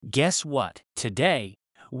Guess what? Today,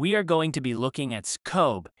 we are going to be looking at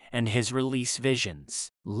SSGKobe and his release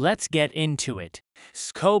visions. Let's get into it.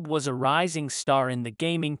 SSGKobe was a rising star in the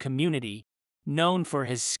gaming community, known for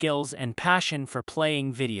his skills and passion for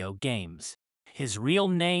playing video games. His real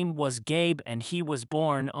name was Gabe and he was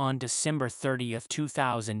born on December 30th,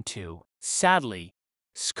 2002. Sadly,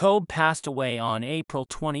 SSGKobe passed away on April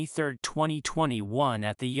 23, 2021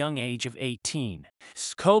 at the young age of 18.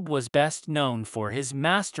 SSGKobe was best known for his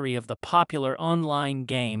mastery of the popular online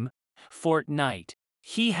game, Fortnite.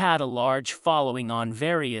 He had a large following on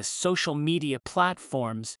various social media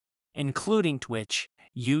platforms, including Twitch,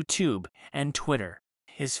 YouTube, and Twitter.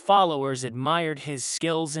 His followers admired his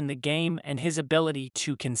skills in the game and his ability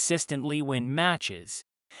to consistently win matches.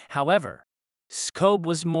 However, SSGKobe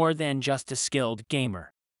was more than just a skilled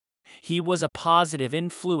gamer. He was a positive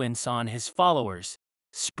influence on his followers,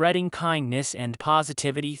 spreading kindness and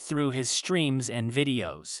positivity through his streams and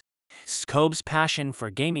videos. SSGKobe's passion for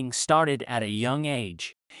gaming started at a young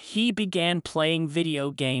age. He began playing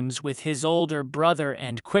video games with his older brother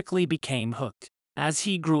and quickly became hooked. As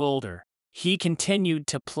he grew older, he continued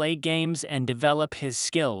to play games and develop his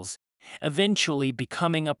skills, eventually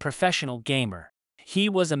becoming a professional gamer. He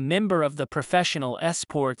was a member of the professional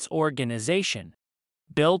esports organization,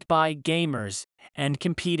 built by gamers, and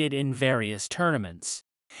competed in various tournaments.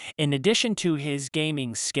 In addition to his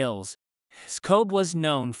gaming skills, SSGKobe was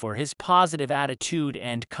known for his positive attitude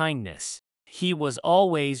and kindness. He was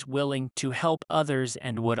always willing to help others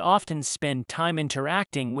and would often spend time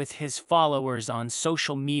interacting with his followers on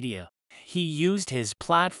social media. He used his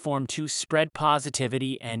platform to spread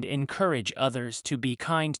positivity and encourage others to be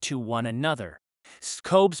kind to one another.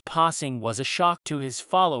 SSGKobe's passing was a shock to his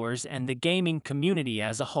followers and the gaming community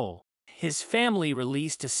as a whole. His family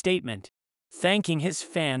released a statement, thanking his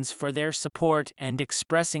fans for their support and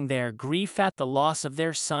expressing their grief at the loss of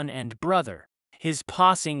their son and brother. His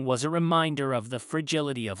passing was a reminder of the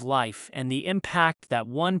fragility of life and the impact that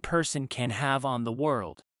one person can have on the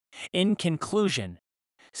world. In conclusion,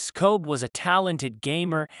 SSGKobe was a talented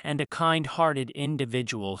gamer and a kind-hearted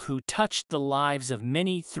individual who touched the lives of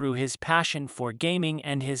many through his passion for gaming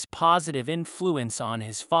and his positive influence on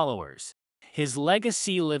his followers. His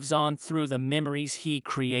legacy lives on through the memories he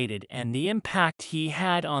created and the impact he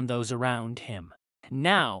had on those around him.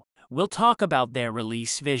 Now, we'll talk about their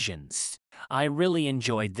release visions. I really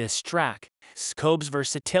enjoyed this track. SSGKobe's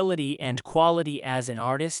versatility and quality as an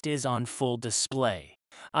artist is on full display.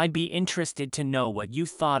 I'd be interested to know what you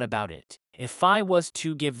thought about it. If I was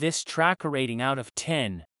to give this track a rating out of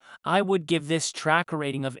 10, I would give this track a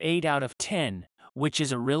rating of 8 out of 10, which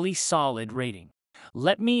is a really solid rating.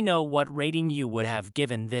 Let me know what rating you would have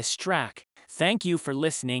given this track. Thank you for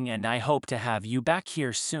listening and I hope to have you back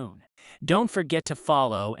here soon. Don't forget to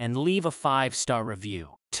follow and leave a 5-star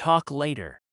review. Talk later.